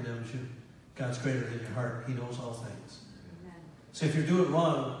heart condemns you, God's greater than your heart. He knows all things. Amen. So if you're doing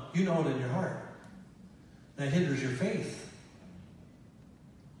wrong, you know it in your heart. That hinders your faith.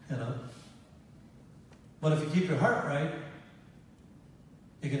 You know. But if you keep your heart right,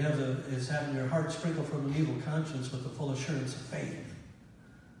 you can have it's having your heart sprinkled from an evil conscience with the full assurance of faith.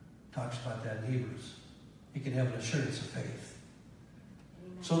 Talks about that in Hebrews. You can have an assurance of faith.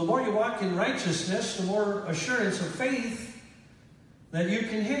 Amen. So the more you walk in righteousness, the more assurance of faith that you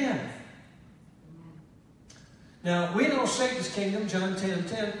can have. Amen. Now, we know Satan's kingdom, John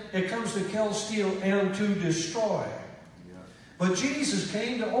 10:10, it comes to kill, steal, and to destroy. Yeah. But Jesus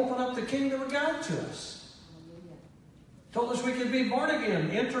came to open up the kingdom of God to us. Told us we could be born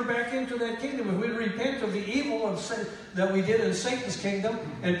again, enter back into that kingdom. If we repent of the evil of sin that we did in Satan's kingdom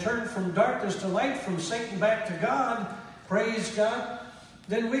and turn from darkness to light, from Satan back to God, praise God,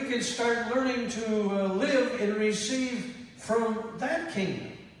 then we can start learning to live and receive from that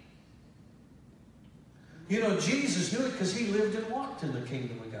kingdom. You know, Jesus knew it because he lived and walked in the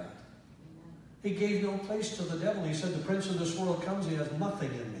kingdom of God. He gave no place to the devil. He said, the prince of this world comes, he has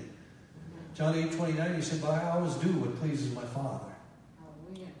nothing in me. John 8:29, he said, but I always do what pleases my Father.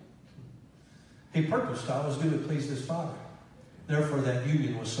 Hallelujah. He purposed to always do what pleased his Father. Therefore, that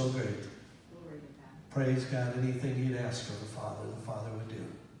union was so great. Praise God, anything he'd ask of the Father would do.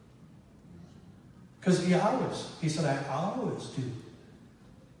 Because he said, I always do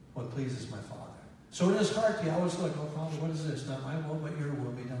what pleases my Father. So in his heart, he always looked, oh, Father, what is this? Not my will, but your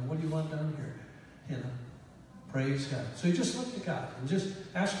will be done. What do you want done here? You know. Praise God. So you just look to God and just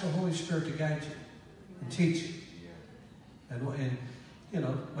ask the Holy Spirit to guide you and teach you. And you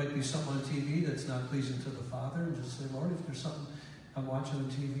know, might be something on TV that's not pleasing to the Father, and just say, Lord, if there's something I'm watching on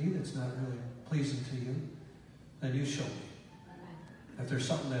TV that's not really pleasing to you, then you show me. If there's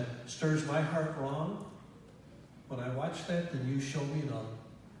something that stirs my heart wrong, when I watch that, then you show me,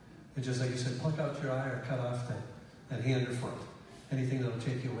 and just like you said, pluck out your eye or cut off that hand or foot. Anything that'll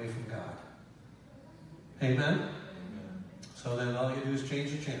take you away from God. Amen? Amen? So then all you do is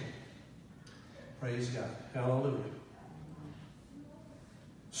change the channel. Praise God. Hallelujah.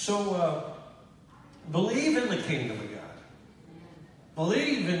 So, believe in the kingdom of God.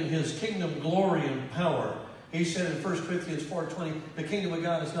 Believe in his kingdom glory and power. He said in 1 Corinthians 4:20, the kingdom of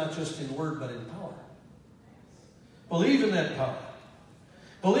God is not just in word, but in power. Believe in that power.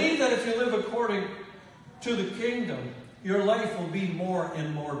 Believe that if you live according to the kingdom, your life will be more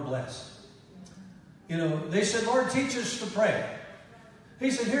and more blessed. You know, they said, Lord, teach us to pray.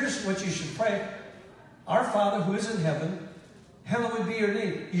 He said, here's what you should pray. Our Father who is in heaven, hallowed be your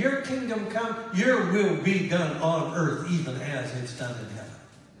name. Your kingdom come, your will be done on earth, even as it's done in heaven.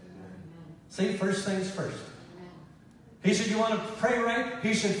 Amen. See, first things first. Amen. He said, you want to pray right?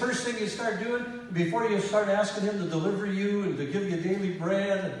 He said, first thing you start doing, before you start asking him to deliver you and to give you daily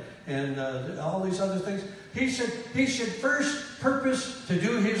bread and all these other things, he should first purpose to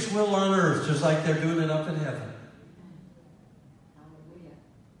do his will on earth, just like they're doing it up in heaven. Hallelujah.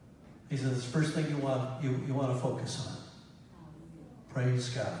 He says, the first thing you want to focus on. Hallelujah. Praise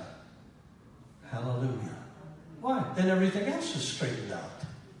God. Hallelujah. Why? Then everything else is straightened out.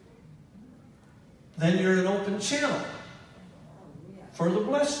 Then you're an open channel for the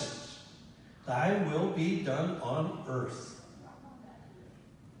blessings. Thy will be done on earth.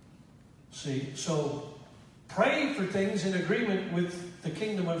 See, so pray for things in agreement with the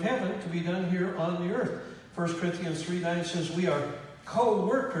kingdom of heaven to be done here on the earth. 1 Corinthians 3:9 says we are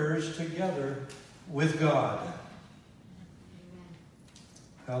co-workers together with God. Amen.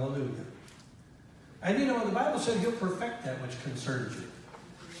 Hallelujah. And you know, the Bible said he'll perfect that which concerns you.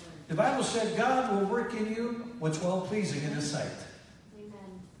 The Bible said God will work in you what's well-pleasing in his sight. Amen.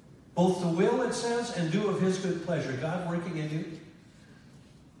 Both the will, it says, and do of his good pleasure. God working in you.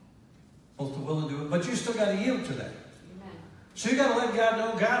 Both the will and do it. But you still got to yield to that. Amen. So you got to let God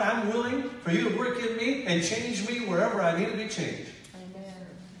know, God, I'm willing for you to work in me and change me wherever I need to be changed. Amen.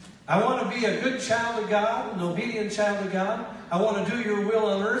 I want to be a good child of God, an obedient child of God. I want to do your will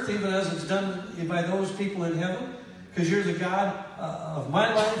on earth, even as it's done by those people in heaven. Because you're the God of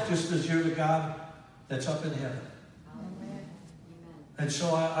my life just as you're the God that's up in heaven. Amen. And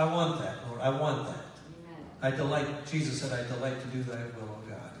so I want that, Lord. I want that. Amen. I delight, Jesus said, I delight to do thy will, O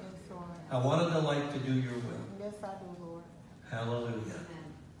God. Yes, Lord. I want to delight to do your will. Yes, I do, Lord. Hallelujah.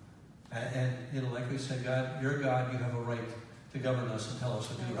 Amen. And you know, like we said, God, you're God, you have a right to govern us and tell us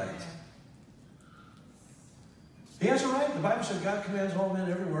to do right. He has a right. The Bible said God commands all men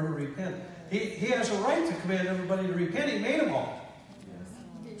everywhere to repent. He has a right to command everybody to repent. He made them all.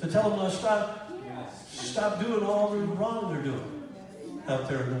 To tell them to stop doing all the wrong they're doing out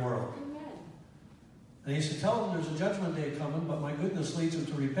there in the world. And he said, tell them there's a judgment day coming, but my goodness leads them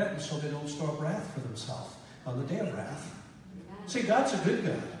to repentance so they don't store up wrath for themselves on the day of wrath. See, God's a good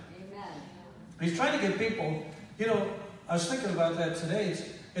God. Amen. He's trying to get people, you know, I was thinking about that today.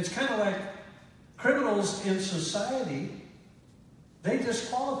 It's kind of like criminals in society. They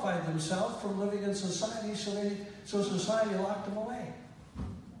disqualified themselves from living in society, so society locked them away.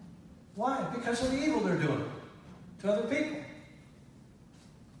 Why? Because of the evil they're doing to other people.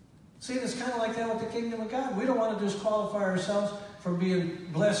 See, it's kind of like that with the kingdom of God. We don't want to disqualify ourselves from being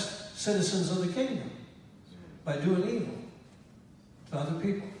blessed citizens of the kingdom by doing evil to other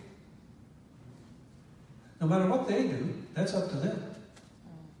people. No matter what they do, that's up to them.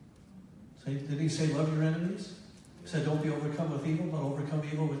 See, did he say love your enemies? He said don't be overcome with evil, but overcome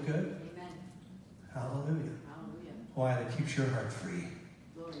evil with good. Amen. Hallelujah. Hallelujah. Why? That keeps your heart free.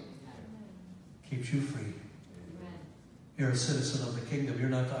 Glory to God. Keeps you free. Amen. You're a citizen of the kingdom. You're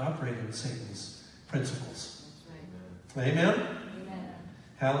not to operate in Satan's principles. That's right. Amen? Amen.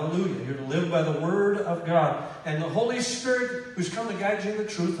 Hallelujah. You're to live by the word of God. And the Holy Spirit, who's come to guide you in the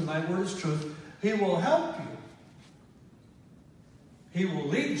truth, and thy word is truth, he will help you. He will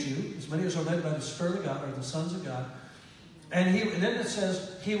lead you, as many as are led by the Spirit of God, or the sons of God. And then it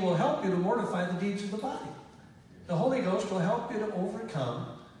says, he will help you to mortify the deeds of the body. The Holy Ghost will help you to overcome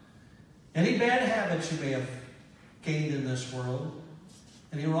any bad habits you may have gained in this world,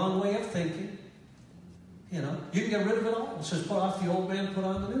 any wrong way of thinking. You know, you can get rid of it all. It says, put off the old man, put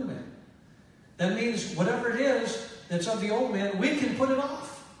on the new man. That means whatever it is that's of the old man, we can put it off.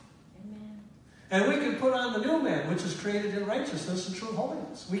 And we can put on the new man, which is created in righteousness and true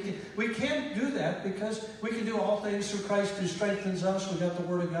holiness. We can't do that because we can do all things through Christ who strengthens us. We've got the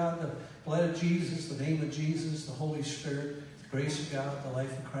Word of God, the blood of Jesus, the name of Jesus, the Holy Spirit, the grace of God, the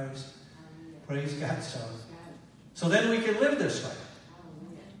life of Christ. Praise God. So then we can live this way.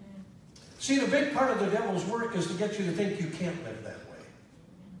 See, the big part of the devil's work is to get you to think you can't live that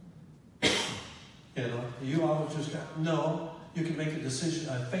way. You know, you always just got, no. You can make a decision,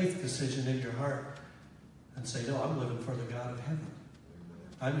 a faith decision in your heart and say, no, I'm living for the God of heaven.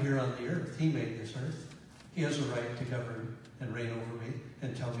 I'm here on the earth. He made this earth. He has a right to govern and reign over me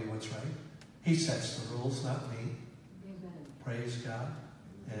and tell me what's right. He sets the rules, not me. Amen. Praise God.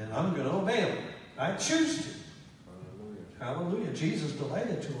 And I'm going to obey him. I choose to. Hallelujah. Jesus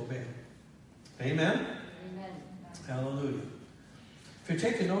delighted to obey him. Amen? Amen. Hallelujah. If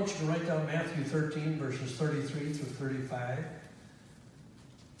you're taking notes, you can write down Matthew 13, verses 33 through 35.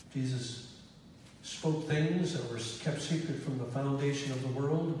 Jesus spoke things that were kept secret from the foundation of the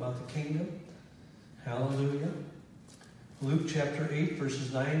world about the kingdom. Hallelujah. Luke chapter 8,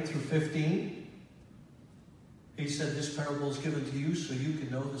 verses 9 through 15. He said, this parable is given to you so you can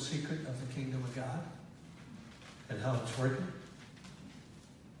know the secret of the kingdom of God and how it's working.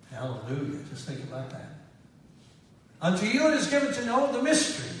 Hallelujah. Just think about that. Unto you it is given to know the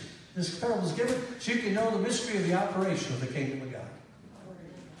mystery. This parable is given so you can know the mystery of the operation of the kingdom of God.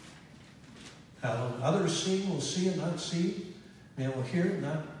 How others see will see and not see. They will hear and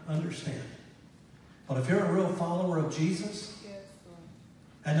not understand. But if you're a real follower of Jesus,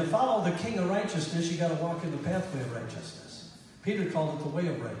 and to follow the King of righteousness, you got to walk in the pathway of righteousness. Peter called it the way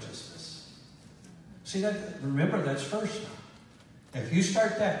of righteousness. See that? Remember, that's first now. If you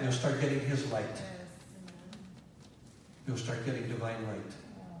start that, you'll start getting his light. You'll start getting divine light.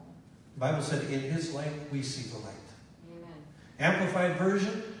 The Bible said, in his light, we see the light. Amen. Amplified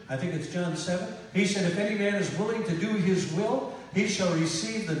version, I think it's John 7. He said, if any man is willing to do his will, he shall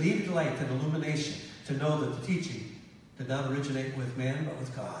receive the needed light and illumination to know that the teaching did not originate with man, but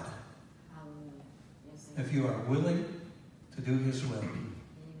with God. Hallelujah. Yes, If you are willing to do his will, Amen.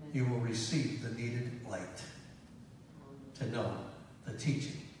 you will receive the needed light to know the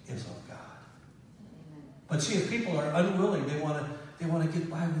teaching is of God. Amen. But see, if people are unwilling, they want to get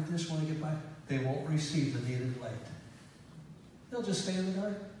by with this, want to get by, they won't receive the needed light. They'll just stay in the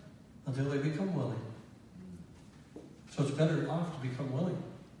dark until they become willing. So it's better off to become willing.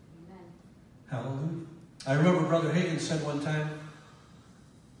 Amen. Hallelujah. I remember Brother Hagin said one time,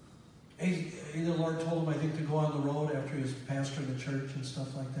 the Lord told him, I think, to go on the road after he was pastoring the church and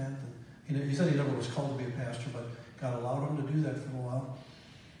stuff like that. He said he never was called to be a pastor, but God allowed him to do that for a while.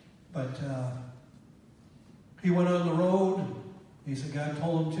 But he went on the road. He said God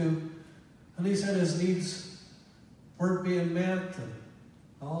told him to. And he said his needs weren't being met.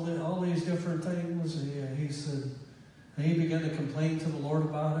 And all these different things. And he said, and he began to complain to the Lord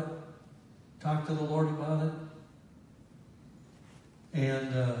about it. Talk to the Lord about it.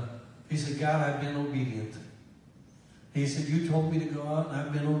 And he said, God, I've been obedient. He said, you told me to go out, and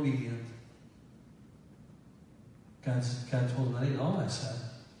I've been obedient. God told him, that ain't all I said.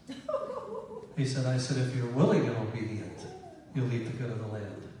 He said, I said, if you're willing and obedient, you'll eat the good of the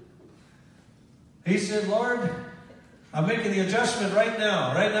land. He said, Lord, I'm making the adjustment right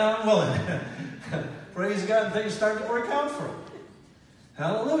now. Right now I'm willing. Praise God, things start to work out for him.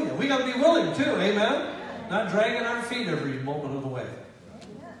 Hallelujah. We got to be willing too, amen? Not dragging our feet every moment of the way.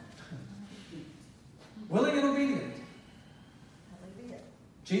 Willing and obedient.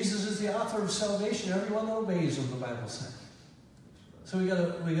 Jesus is the author of salvation. Everyone that obeys him, the Bible said. So we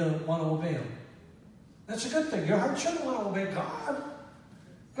gotta want to obey him. That's a good thing. Your heart shouldn't want to obey God.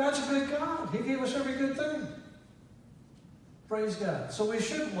 God's a good God. He gave us every good thing. Praise God. So we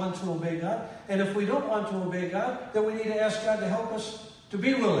should want to obey God. And if we don't want to obey God, then we need to ask God to help us to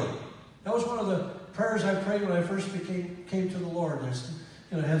be willing. That was one of the prayers I prayed when I first came to the Lord.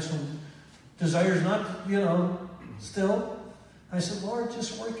 I had some desires not, still. I said, Lord,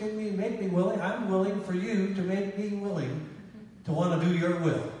 just work in me and make me willing. I'm willing for you to make me willing to want to do your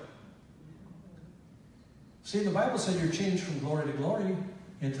will. See, the Bible said you're changed from glory to glory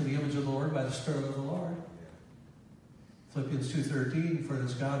into the image of the Lord by the Spirit of the Lord. Philippians 2:13, for it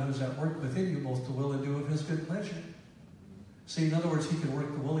is God who's at work within you, both to will and do of his good pleasure. See, in other words, he can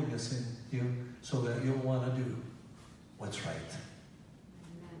work the willingness in you so that you'll want to do what's right.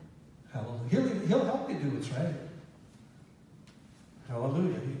 Hallelujah. He'll help you do what's right.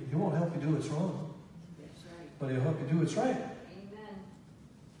 Hallelujah. He won't help you do what's wrong. But he'll help you do what's right. Amen.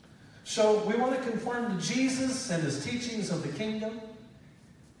 So we want to conform to Jesus and his teachings of the kingdom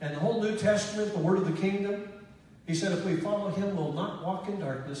and the whole New Testament, the word of the kingdom. He said if we follow him, we'll not walk in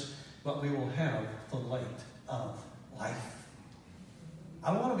darkness, but we will have the light of life.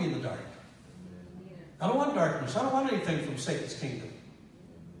 I don't want to be in the dark. I don't want darkness. I don't want anything from Satan's kingdom.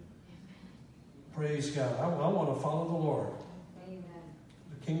 Praise God. I want to follow the Lord. Amen.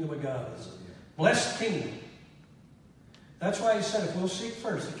 The kingdom of God is a blessed kingdom. That's why he said if we'll seek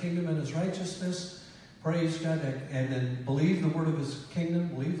first the kingdom and his righteousness, praise God, and then believe the word of his kingdom,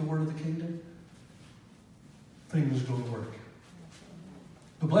 believe the word of the kingdom, things go to work.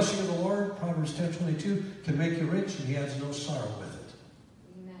 The blessing of the Lord, Proverbs 10:22, can make you rich and he has no sorrow with it.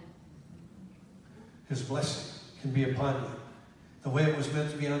 Amen. His blessing can be upon you. The way it was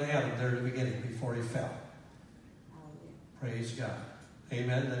meant to be on Adam there in the beginning before he fell. Hallelujah. Praise God.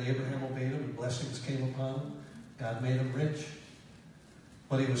 Amen. Then Abraham obeyed him and blessings came upon him. God made him rich.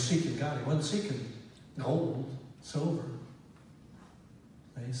 But he was seeking God. He wasn't seeking gold, silver.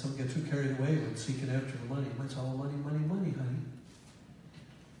 Some get too carried away with seeking after the money. It's all money, money, money, honey.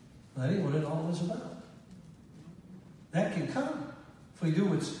 That ain't what it all is about. That can come if we do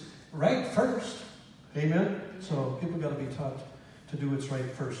what's right first. Amen? So people got to be taught to do what's right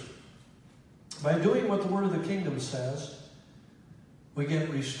first. By doing what the word of the kingdom says, we get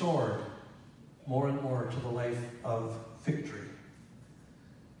restored more and more to the life of victory.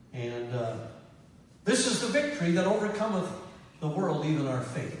 And this is the victory that overcometh the world, even our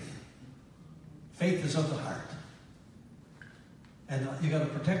faith. Faith is of the heart. And you got to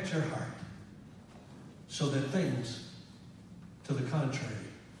protect your heart so that things to the contrary,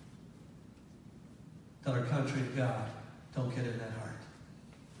 that are contrary to God, don't get in that heart.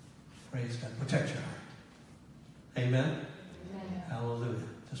 Praise God. Protect your heart. Amen? Amen. Hallelujah.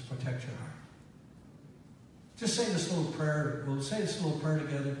 Just protect your heart. Just say this little prayer. We'll say this little prayer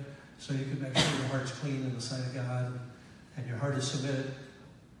together so you can make sure your heart's clean in the sight of God and your heart is submitted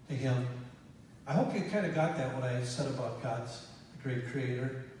to him. I hope you kind of got that, what I said about God's great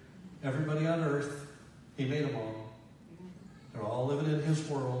creator. Everybody on earth, he made them all. They're all living in his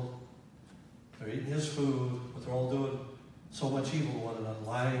world. They're eating his food, but they're all doing so much evil to one another.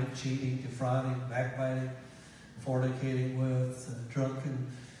 Lying, cheating, defrauding, backbiting, fornicating with, drunkenness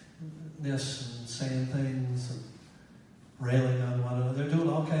and saying things and railing on one another. They're doing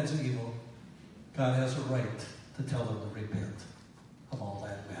all kinds of evil. God has a right to tell them to repent of all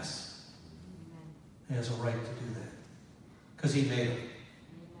that mess. Amen. He has a right to do that. Because he made them.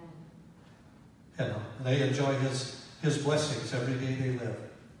 Amen. And they enjoy his blessings every day they live.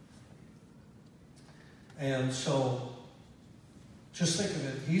 And so, just think of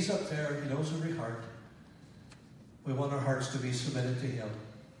it. He's up there. He knows every heart. We want our hearts to be submitted to Him.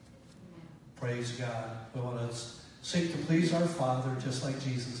 Amen. Praise God. We want to seek to please our Father just like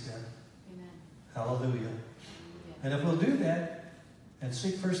Jesus did. Amen. Hallelujah. Hallelujah. And if we'll do that and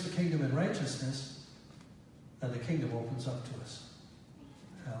seek first the kingdom and righteousness, then the kingdom opens up to us.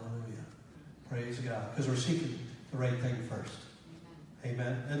 Hallelujah. Praise God. Because we're seeking the right thing first. Amen.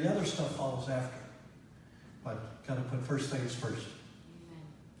 Amen. And the other stuff follows after. But got to put first things first. Amen.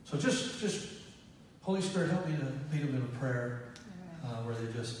 So just Holy Spirit, help me to lead them in a prayer where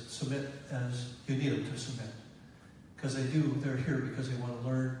they just submit as you need them to submit. Because they're here because they want to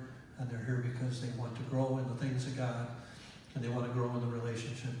learn, and they're here because they want to grow in the things of God, and they want to grow in the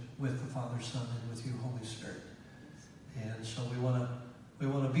relationship with the Father, Son, and with you, Holy Spirit. And so we want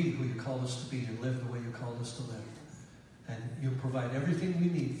to be who you called us to be and live the way you called us to live. And you provide everything we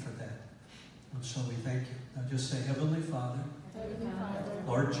need for that. And so we thank you. Now just say, Heavenly Father, Heavenly Father,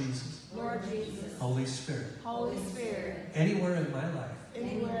 Lord Jesus, Lord Jesus, Holy Spirit, Holy Spirit, anywhere in my life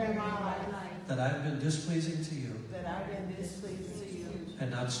anywhere in my life that I've been displeasing to you that I've been displeasing to you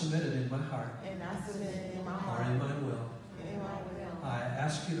and not submitted in my heart and not submitted in my or heart in my will, and in my will, I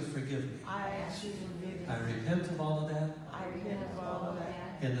ask you to forgive me. I ask you to forgive me. I repent of all of that I repent of all of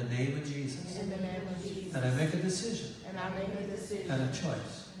that in the name of Jesus. in the name of Jesus. And I make a decision And I make a decision and a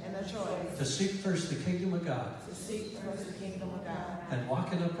choice and a choice to seek first the kingdom of God to seek first the kingdom of God and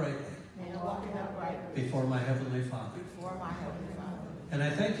walk in uprightly and walking upright before my Heavenly Father. before my Heavenly Father. And I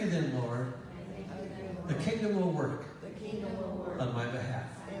thank you then, Lord, the kingdom will work The kingdom will work on my behalf.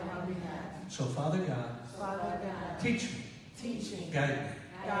 in my behalf. So, Father God, Father God, teach me, teach me, guide me,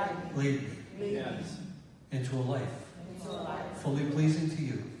 guide me, lead me lead Yes. me into a life into a life fully pleasing to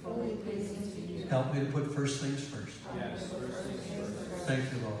you. fully pleasing to you. Help me to put first things first. Yes. First things first. Thank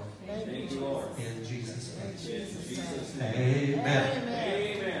you, Lord. Thank you, Lord. In Jesus' In name. In Jesus' name. Amen.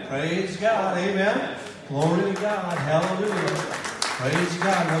 Amen. Praise God. Amen. Glory to God. Hallelujah. Praise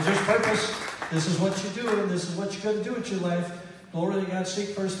God. Well, just purpose. This is what you do, and this is what you're going to do with your life. Glory to God. Seek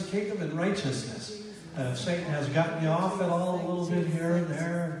first the kingdom and righteousness. If Satan has gotten you off at all a little bit here and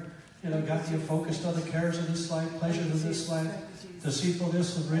there, got you focused on the cares of this life, pleasures of this life,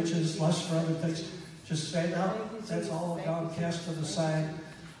 deceitfulness of riches, lust for other things, just say, no, that's all God cast to the side.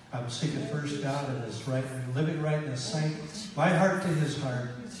 I'm seeking first God and His right, living right in His sight, my heart to His heart.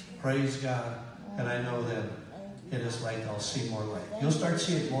 Praise God. And I know then in His light I'll see more light. You'll start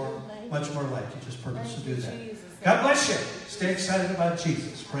seeing much more light. You just purpose to do that. God bless you. Stay excited about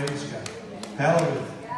Jesus. Praise God. Hallelujah.